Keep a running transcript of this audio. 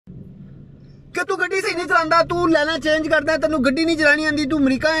कि तू गड्डी सही नहीं चलांदा, तू लाना चेंज करदा, तेनू गड्डी नहीं चलानी आंदी, तू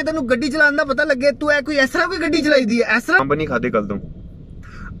अमरीका है, तेनू गड्डी चलाने दा पता लगे, तू है कोई इस तरह कोई गड्डी चलाई दी है? इस तरह अंब नहीं खादे कल तो।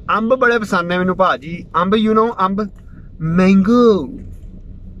 अंब बड़े पसंद है मैनू भाजी, Amb you know Amb, mango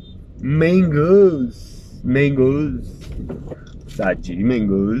mangoes mangoes साची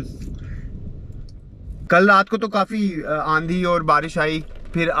मैंगोज। कल रात को तो काफी आंधी और बारिश आई,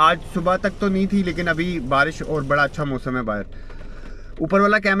 फिर आज सुबह तक तो नहीं थी, लेकिन अभी बारिश और बड़ा अच्छा मौसम है बाहर। ऊपर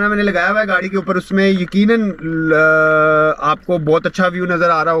वाला कैमरा मैंने लगाया हुआ है गाड़ी के ऊपर, उसमें यकीनन आपको बहुत अच्छा व्यू नज़र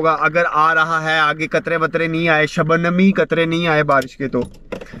आ रहा होगा। अगर आ रहा है, आगे कतरे वतरे नहीं आए, शबनमी कतरे नहीं आए बारिश के, तो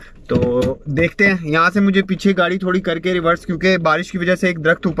देखते हैं। यहाँ से मुझे पीछे गाड़ी थोड़ी करके रिवर्स, क्योंकि बारिश की वजह से एक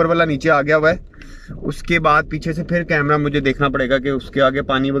दरख्त ऊपर वाला नीचे आ गया हुआ है। उसके बाद पीछे से फिर कैमरा मुझे देखना पड़ेगा कि उसके आगे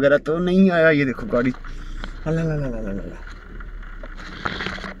पानी वगैरह तो नहीं आया। ये देखो गाड़ी, अल्लाह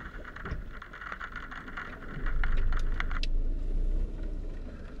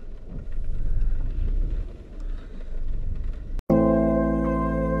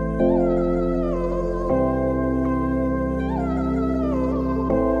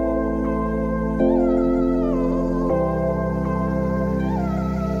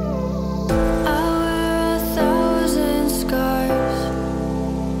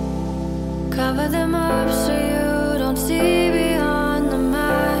Cover them up so you don't see beyond the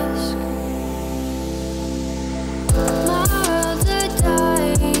mask. My world's a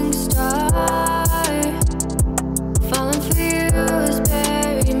dying star. Falling for you has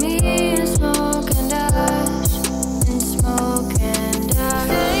buried me in smoke and ash. In smoke and ash.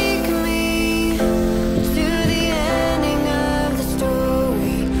 Take me to the ending of the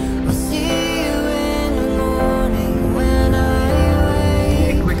story. I'll see you in the morning when I wake.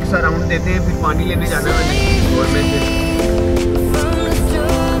 एक quick सा round देते हैं, फिर पानी लेने जाना है और में से।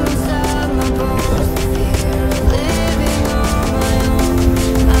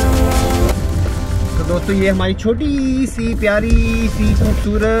 तो दोस्तों ये हमारी छोटी सी प्यारी सी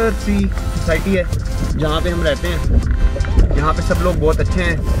खूबसूरत सी सोसाइटी है जहाँ पे हम रहते हैं। यहाँ पे सब लोग बहुत अच्छे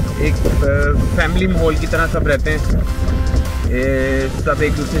हैं, एक फैमिली माहौल की तरह सब रहते हैं। सब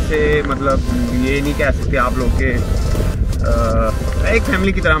एक दूसरे से, मतलब ये नहीं कह सकते आप लोग के, एक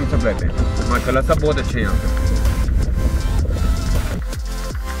फैमिली की तरह हम सब रहते हैं माशाल्लाह। सब बहुत अच्छे हैं यहाँ पे।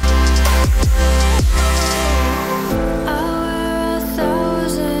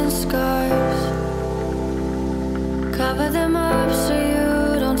 Cover them up so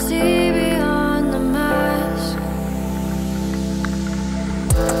you don't see beyond the mask.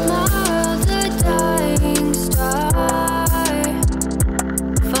 My world's a dying star.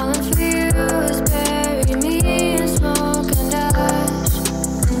 Falling for you has buried me in smoke and ash.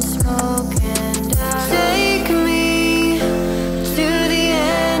 In smoke and ash. Take me to the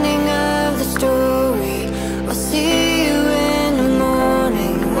ending of the story. I'll see you in the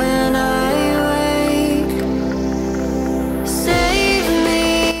morning when I wake. Save me.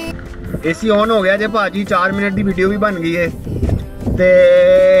 AC on हो गया जे भाजी, 4 minute की video भी बन गई है। ते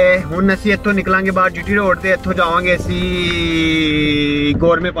हुण असीं इत्थों निकलांगे बाहर जीटी रोड ते, इत्थों जावांगे असीं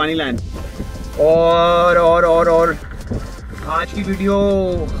गौर में पानी लैन। और आज की वीडियो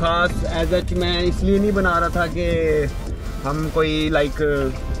ख़ास एज सच मैं इसलिए नहीं बना रहा था कि हम कोई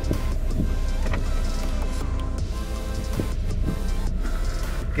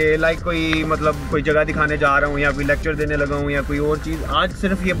कोई मतलब कोई जगह दिखाने जा रहा हूँ या कोई लेक्चर देने लगा हूँ या कोई और चीज़। आज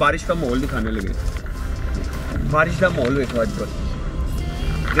सिर्फ ये बारिश का माहौल दिखाने लगे। बारिश का माहौल देखो आज पर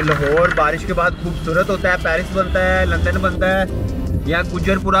कि लाहौर बारिश के बाद खूबसूरत होता है, पेरिस बनता है, लंदन बनता है, या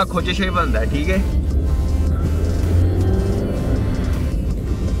गुजरपुरा खोजेशाही बनता है। ठीक है,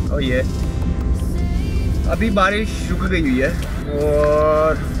 और ये अभी बारिश रुक गई हुई है,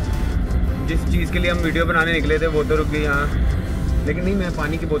 और जिस चीज़ के लिए हम वीडियो बनाने निकले थे वो तो रुक गई यहाँ। लेकिन नहीं, मैं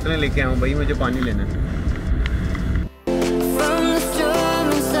पानी की बोतलें लेके आया हूँ भाई, मुझे पानी लेना है।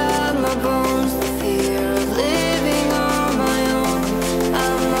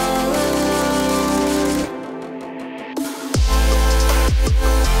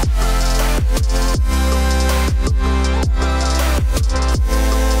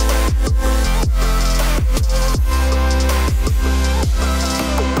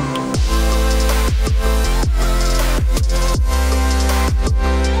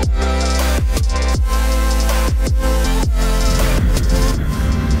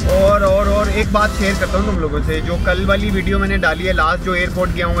 एक बात शेयर करता हूँ तुम लोगों से, जो कल वाली वीडियो मैंने डाली है लास्ट, जो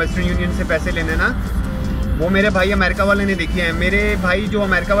एयरपोर्ट गया हूँ वेस्टर्न यूनियन से पैसे लेने ना, वो मेरे भाई अमेरिका वाले ने देखी है। मेरे भाई जो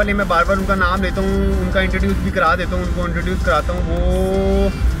अमेरिका वाले, मैं बार बार उनका नाम लेता हूँ, उनका इंट्रोड्यूस भी करा देता हूँ, उनको इंट्रोड्यूस कराता हूँ। वो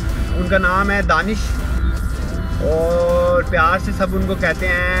उनका नाम है दानिश, और प्यार से सब उनको कहते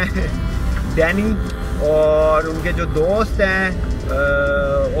हैं डैनी। और उनके जो दोस्त हैं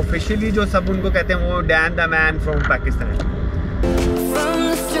ऑफिशियली जो सब उनको कहते हैं वो Dan the man from Pakistan. From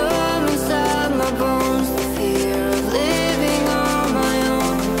the storm inside my bones, the fear of living on my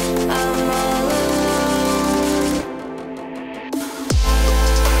own. I'm all alone.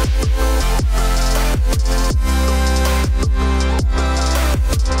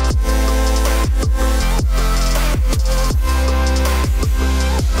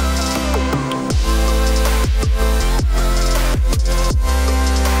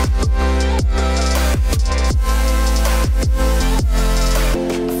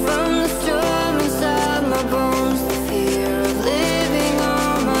 From the storm inside my bones, the fear of living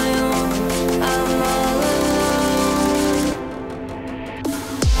on my own. I'm all alone.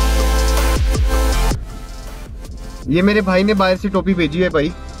 ये मेरे भाई ने बाहर से टोपी भेजी है भाई,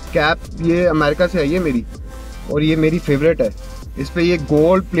 कैप, ये अमेरिका से आई है मेरी, और ये मेरी फेवरेट है। इस पे ये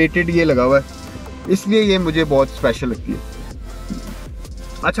गोल्ड प्लेटेड ये लगा हुआ है, इसलिए ये मुझे बहुत स्पेशल लगती है।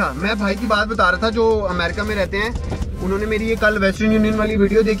 अच्छा, मैं भाई की बात बता रहा था जो अमेरिका में रहते हैं। उन्होंने मेरी ये कल वेस्टर्न यूनियन वाली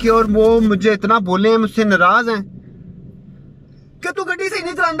वीडियो देखी और वो मुझे इतना बोले हैं, मुझसे नाराज हैं कि तू गड्डी सही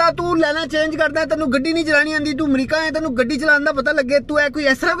नहीं चलाता, तू लाना चेंज करता है, तेनू गड्डी नहीं चलानी आती, तू अमरीका है, तेनू गड्डी चलाना पता लगे, तू है कोई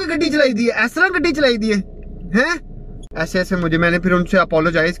ऐसा कोई गड्डी चलाई दी है, ऐसा गड्डी चलाई दी है? ऐसे ऐसे मुझे, मैंने फिर उनसे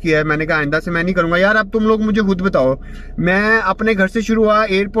अपोलोजाइज किया है। मैंने कहा आइंदा से मैं नहीं करूंगा। यार अब तुम लोग मुझे खुद बताओ, मैं अपने घर से शुरू हुआ,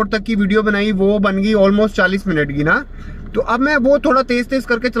 एयरपोर्ट तक की वीडियो बनाई, वो बन गई ऑलमोस्ट 40 मिनट की ना। तो अब मैं वो थोड़ा तेज तेज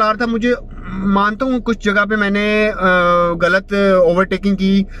करके चला रहा था। मुझे मानता हूँ कुछ जगह पे मैंने गलत ओवरटेकिंग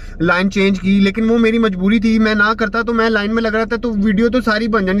की, लाइन चेंज की, लेकिन वो मेरी मजबूरी थी। मैं ना करता तो मैं लाइन में लग रहा था तो वीडियो तो सारी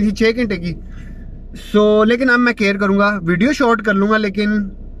बन जानी थी 6 घंटे की। लेकिन अब मैं केयर करूंगा, वीडियो शॉर्ट कर लूंगा, लेकिन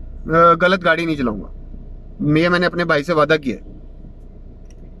गलत गाड़ी नहीं चलाऊंगा। मैंने अपने भाई से वादा किया।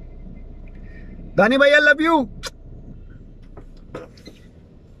 दानी भाई आई लव यू।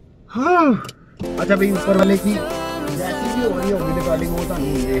 हाँ अच्छा भाई, ऊपर वाले की जैसी भी हो रही होगी रिकॉर्डिंग, वो तो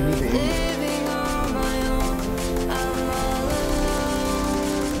यही देगी।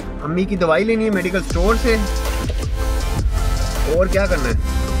 अम्मी की दवाई लेनी है मेडिकल स्टोर से, और क्या करना है,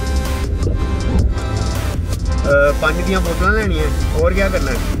 पानी दी बोतल लेनी है, और क्या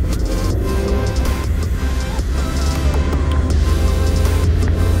करना है।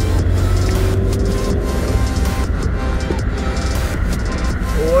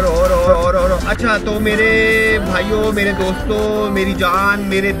 और अच्छा, तो मेरे भाइयों, मेरे दोस्तों, मेरी जान,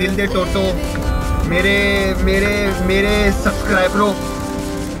 मेरे दिल दे टोटो, मेरे मेरे मेरे सब्सक्राइबरों,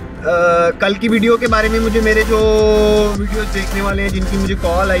 कल की वीडियो के बारे में मुझे मेरे जो वीडियोस देखने वाले हैं, जिनकी मुझे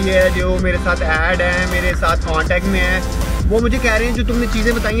कॉल आई है, जो मेरे साथ ऐड हैं, मेरे साथ कांटेक्ट में हैं, वो मुझे कह रहे हैं जो तुमने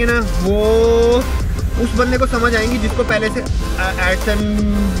चीज़ें बताई हैं ना, वो उस बंदे को समझ आएंगी जिसको पहले से एडसन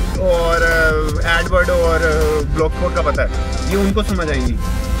और एडवर्ड और ब्लॉगस्पॉट का पता है, ये उनको समझ आएंगी।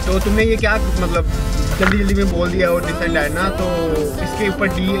 तो तुमने ये क्या मतलब जल्दी जल्दी में बोल दिया और डिसेंट है ना, तो इसके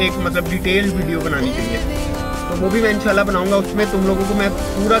ऊपर एक मतलब डिटेल्ड वीडियो बनानी चाहिए। तो वो भी मैं इंशाल्लाह बनाऊंगा। उसमें तुम लोगों को मैं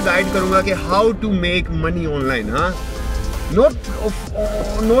पूरा गाइड करूंगा कि how to make money online. हाँ,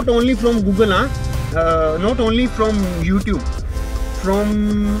 नॉट ओनली फ्रॉम गूगल, हाँ, not only from YouTube, from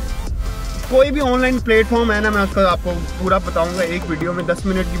कोई भी ऑनलाइन प्लेटफॉर्म है ना, मैं उसका आपको पूरा बताऊंगा। एक वीडियो में 10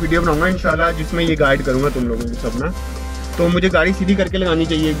 मिनट की वीडियो बनाऊंगा इंशाल्लाह, जिसमें ये गाइड करूंगा तुम लोगों को सब ना। तो मुझे गाड़ी सीधी करके लगानी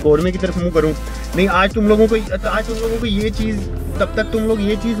चाहिए, गौरमे की तरफ मुँह करूँ नहीं। आज तुम लोगों को ये चीज़, तब तक तुम लोग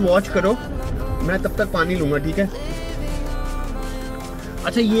ये चीज़ वॉच करो, मैं तब तक पानी लूंगा, ठीक है।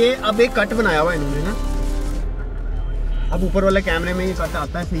 अच्छा, ये अब एक कट बनाया हुआ है इन्होंने ना, अब ऊपर वाले कैमरे में ये कट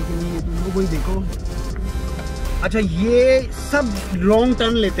आता है सही के लिए, तुम लोग वही देखो। अच्छा, ये सब रॉन्ग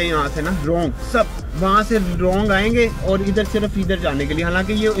टर्न लेते हैं यहाँ से ना, रॉन्ग, सब वहाँ से रॉन्ग आएंगे और इधर सिर्फ इधर जाने के लिए,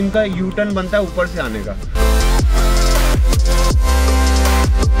 हालांकि ये इनका यू टर्न बनता है ऊपर से आने का।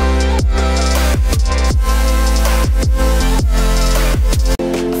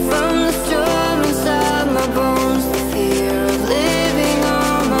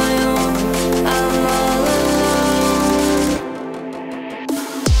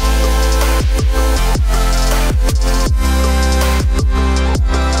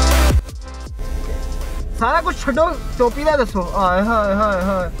 सारा कुछ छोड़ो, टोपी का दसो। आय हाय हाय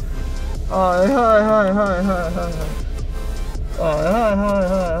हाय, आय हाय हाय हाय हाय हाय, आय हाय हाय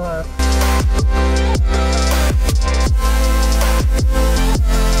हाय हाय।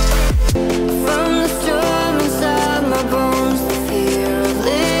 From the storm inside my bones, the fear of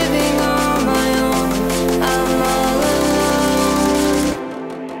living on my own. I'm all alone.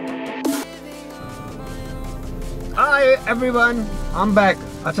 Hi everyone, I'm back.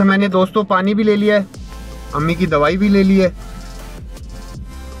 अच्छा, मैंने दोस्तों पानी भी ले लिया है, अम्मी की दवाई भी ले ली है,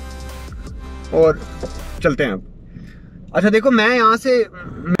 और चलते हैं अब। अच्छा देखो, मैं यहाँ से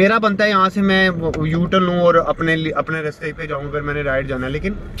मेरा बनता है यहाँ से मैं यू टर्न लूँ और अपने रास्ते पे जाऊँ अगर मैंने राइट जाना है,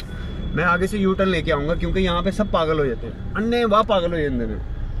 लेकिन मैं आगे से यू टर्न लेके आऊँगा क्योंकि यहाँ पे सब पागल हो जाते हैं, अन्य वाह पागल हो जाते हैं।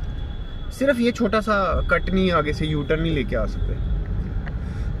 सिर्फ ये छोटा सा कट नहीं, आगे से यू टर्न नहीं लेके आ सकते।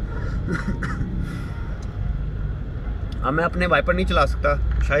 अब मैं अपने वाइपर नहीं चला सकता,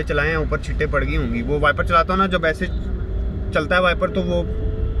 शायद चलाए हैं, ऊपर छींटे पड़ गई होंगी। वो वाइपर चलाता हूँ ना, जब ऐसे चलता है वाइपर तो वो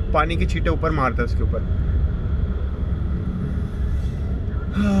पानी की छींटे ऊपर मारता है उसके ऊपर।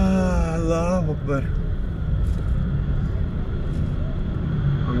 अल्लाह अकबर।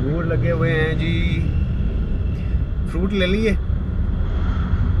 अंगूर लगे हुए हैं जी, फ्रूट ले लिए।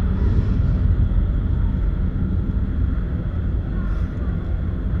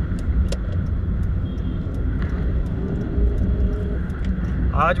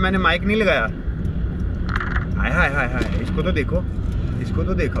 आज मैंने माइक नहीं लगाया। हाय हाय हाय हाय, इसको तो देखो, इसको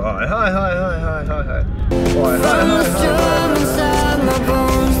तो देखो। हाय हाय हाय हाय हाय हाय हाय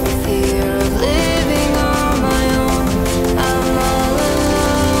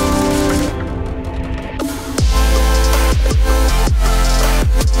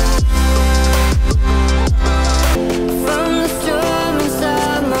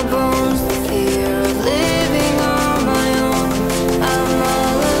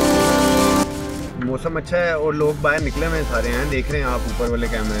मौसम अच्छा है और लोग बाहर निकले हुए सारे हैं, देख रहे हैं आप ऊपर वाले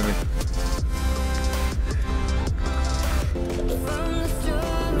कैमरे में।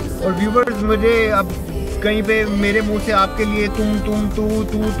 और व्यूवर्स, मुझे अब कहीं पे मेरे मुंह से आपके लिए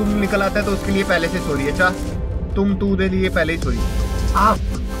तुम निकल आता है तो उसके लिए पहले से सॉरी। अच्छा, तुम दे लिए पहले ही सॉरी।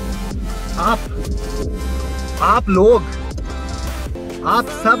 आप लोग, आप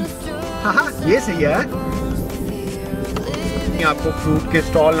सब, हाँ ये सही है। आपको फ्रूट के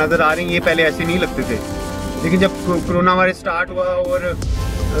स्टॉल नजर आ रहे हैं, ये पहले ऐसे नहीं लगते थे, लेकिन जब कोरोना वायरस स्टार्ट हुआ और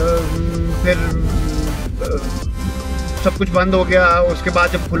फिर सब कुछ बंद हो गया, उसके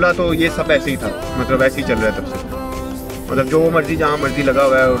बाद जब खुला तो ये सब ऐसे ही था, मतलब ऐसे ही चल रहा है तब से। मतलब जो मर्जी जहाँ मर्जी लगा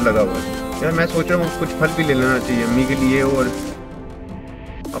हुआ है और लगा हुआ है। यार मैं सोच रहा हूँ कुछ फल भी ले लेना चाहिए अम्मी के लिए और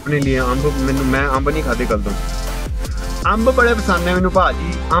अपने लिए। अम्ब, मैं अम्ब नहीं खाते कल तो। अम्ब बड़े पसंद है मैनू भाजी।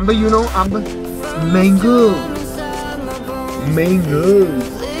 अम्ब, यू नो अम्ब, मैंगो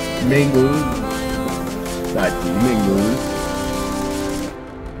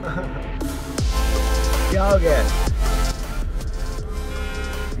क्या हो गया?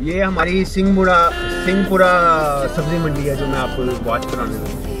 ये हमारी सिंहपुरा सब्जी मंडी है जो मैं आपको वॉच कराने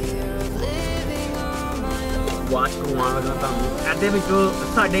वाच करवाना चाहता हूँ। ਇਹਦੇ ਵਿੱਚ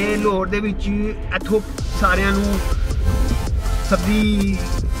ਸਾਡੇ ਲਾਹੌਰ ਦੇ ਵਿੱਚ ਇੱਥੋਂ ਸਾਰਿਆਂ ਨੂੰ सब्जी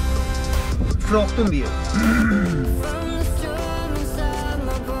फरोख्त ਹੁੰਦੀ है।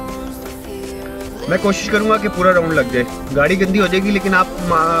 मैं कोशिश करूंगा कि पूरा राउंड लग जाए। गाड़ी गंदी हो जाएगी लेकिन आप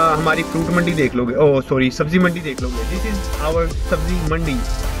हमारी फ्रूट मंडी देख लोगे, ओह सॉरी सब्जी मंडी देख लोगे। दिस इज आवर सब्जी मंडी,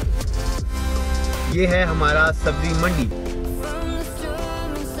 ये है हमारा सब्जी मंडी।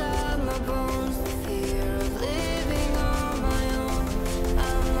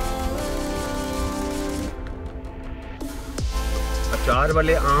 अचार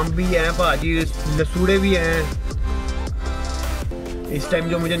वाले आम भी हैं भाजी, लसूड़े भी हैं इस टाइम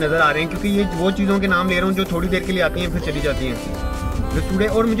जो मुझे नज़र आ रहे हैं, क्योंकि ये वो चीज़ों के नाम ले रहा हूँ जो थोड़ी देर के लिए आती हैं फिर चली जाती हैं। लसूड़े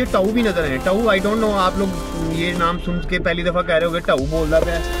और मुझे टाऊ भी नज़र आए। टाऊ, आई डोंट नो, आप लोग ये नाम सुन के पहली दफ़ा कह रहे होगे टाऊ बोल रहा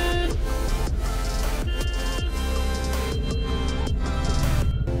है।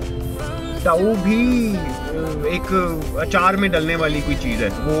 टाऊ भी एक अचार में डलने वाली कोई चीज़ है।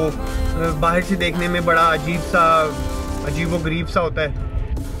 वो बाहर से देखने में बड़ा अजीबो-गरीब सा होता है,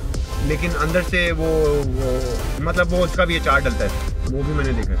 लेकिन अंदर से वो मतलब वो उसका भी अचार डलता है, वो भी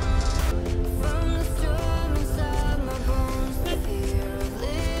मैंने देखा है।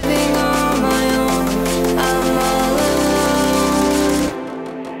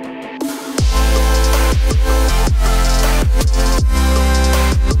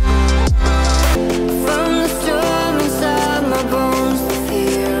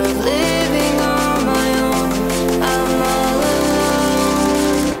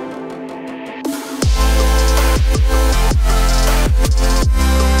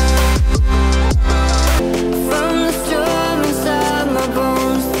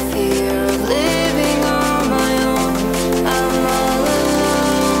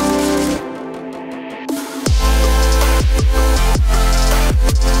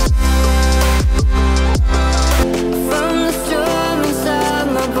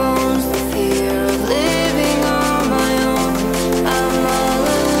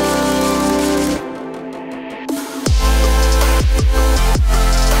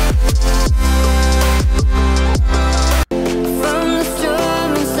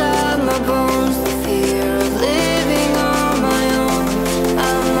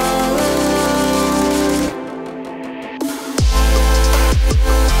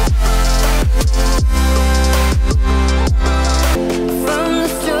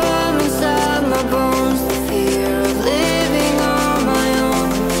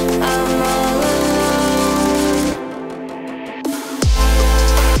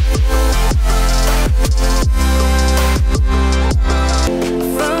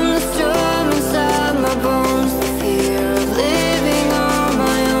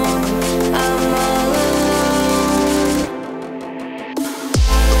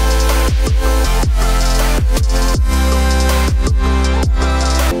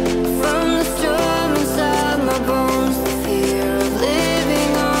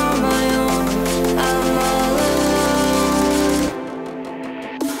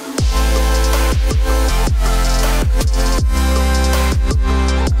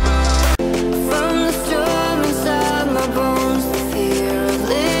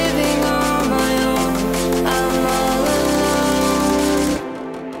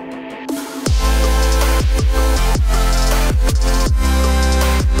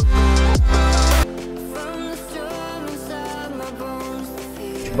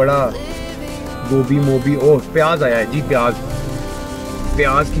 बड़ा गोभी मोभी और प्याज आया है जी,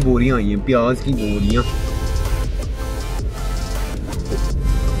 प्याज की बोरियां आई हैं, प्याज की बोरियां।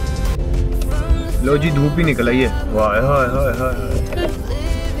 लो जी धूप भी निकल आई है। हाय हाय हाय हाय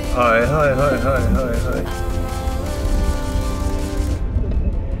हाय हाय हाय हाय हाय हाय।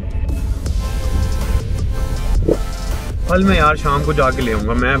 फल मैं यार शाम को जाके ले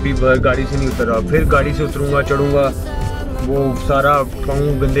आऊंगा। मैं अभी गाड़ी से नहीं उतर रहा, फिर गाड़ी से उतरूंगा, चढ़ूंगा, वो सारा पाँव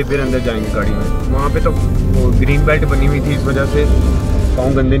गंदे फिर अंदर जाएंगे गाड़ी में। वहाँ पे तो वो ग्रीन बेल्ट बनी हुई थी, इस वजह से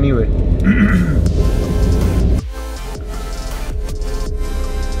पाँव गंदे नहीं हुए।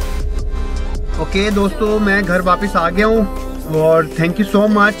 ओके दोस्तों, मैं घर वापस आ गया हूँ और thank you so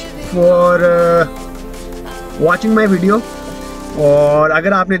much for watching my video. और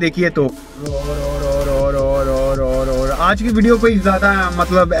अगर आपने देखी है तो और आज की वीडियो कोई ज़्यादा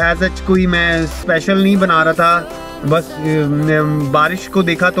मतलब एज सच कोई मैं स्पेशल नहीं बना रहा था, बस बारिश को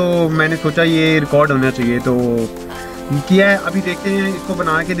देखा तो मैंने सोचा ये रिकॉर्ड होना चाहिए तो किया है। अभी देखते हैं, इसको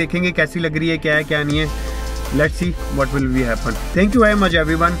बना के देखेंगे कैसी लग रही है, क्या है क्या नहीं है। Let's see what will be happen. Thank you very much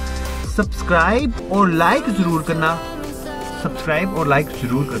everyone. Subscribe और लाइक जरूर करना, सब्सक्राइब और लाइक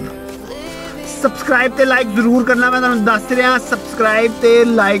जरूर करना, सब्सक्राइब ते लाइक जरूर करना। मैं तुहानू दस रहा, सब्सक्राइब ते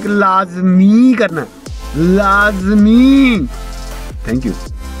लाइक लाजमी करना, लाजमी। Thank you.